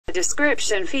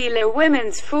Description: Fila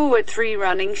Women's Forward 3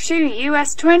 Running Shoe,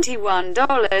 US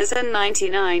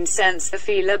 $21.99. The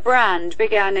Fila brand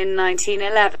began in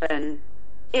 1911.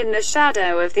 In the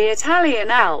shadow of the Italian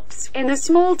Alps, in the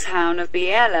small town of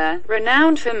Biella,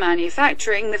 renowned for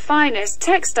manufacturing the finest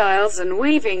textiles and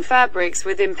weaving fabrics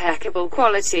with impeccable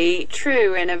quality,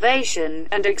 true innovation,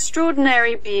 and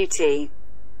extraordinary beauty.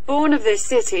 Born of this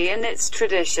city and its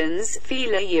traditions,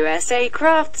 Fila USA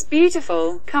crafts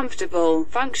beautiful, comfortable,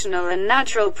 functional and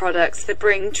natural products that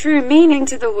bring true meaning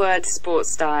to the word sport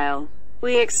style.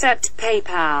 We accept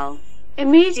PayPal.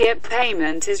 Immediate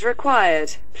payment is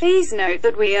required. Please note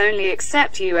that we only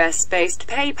accept US-based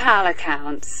PayPal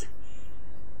accounts.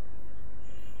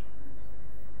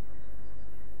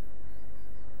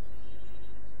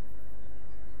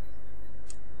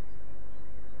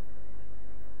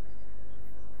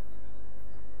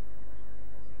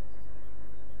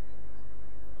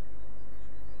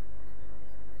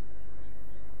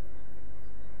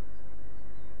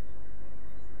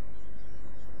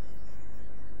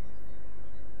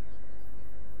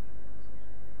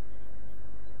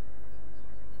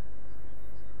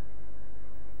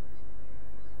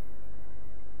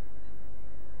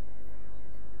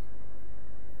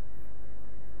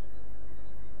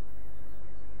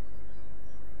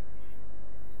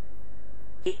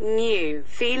 New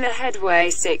Fila Headway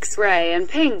 6 Ray and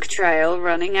Pink Trail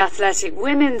Running Athletic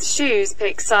Women's Shoes.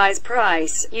 Pick size.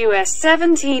 Price US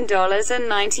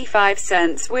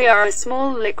 $17.95. We are a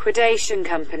small liquidation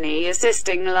company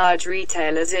assisting large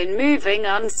retailers in moving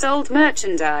unsold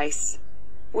merchandise.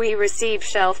 We receive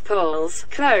shelf pulls,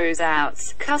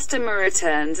 closeouts, customer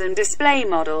returns and display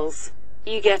models.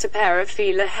 You get a pair of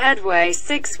Fila Headway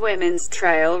 6 women's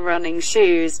trail running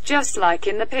shoes just like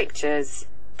in the pictures.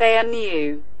 They are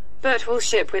new, but will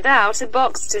ship without a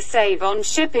box to save on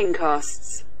shipping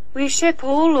costs. We ship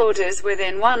all orders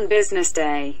within 1 business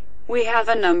day. We have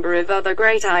a number of other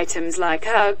great items like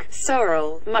UGG,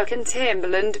 Sorel, Muck and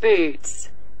Timberland boots,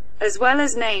 as well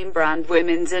as name brand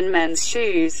women's and men's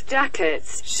shoes,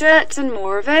 jackets, shirts and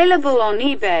more available on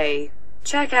eBay.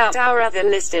 Check out our other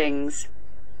listings.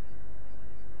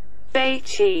 eBay.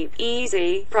 Cheap,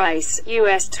 easy, price,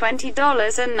 US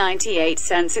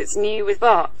 $20.98. It's new with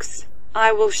box.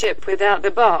 I will ship without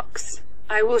the box.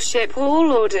 I will ship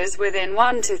all orders within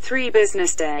 1 to 3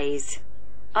 business days.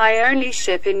 I only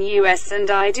ship in US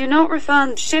and I do not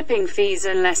refund shipping fees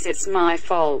unless it's my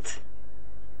fault.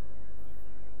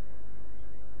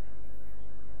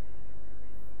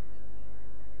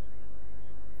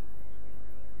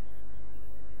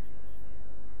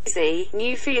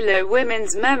 New Fila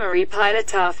Women's Memory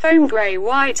Pilot Foam Gray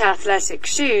White Athletic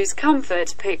Shoes.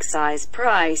 Comfort. Pick size.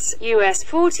 Price US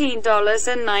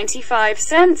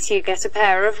 $14.95. You get a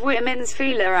pair of women's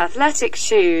Fila athletic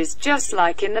shoes just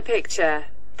like in the picture.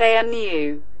 They are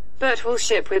new, but will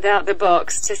ship without the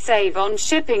box to save on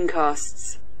shipping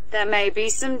costs. There may be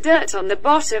some dirt on the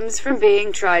bottoms from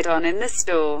being tried on in the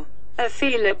store. A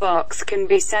Fila box can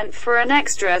be sent for an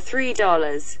extra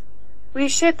 $3. We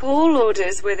ship all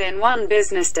orders within 1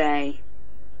 business day.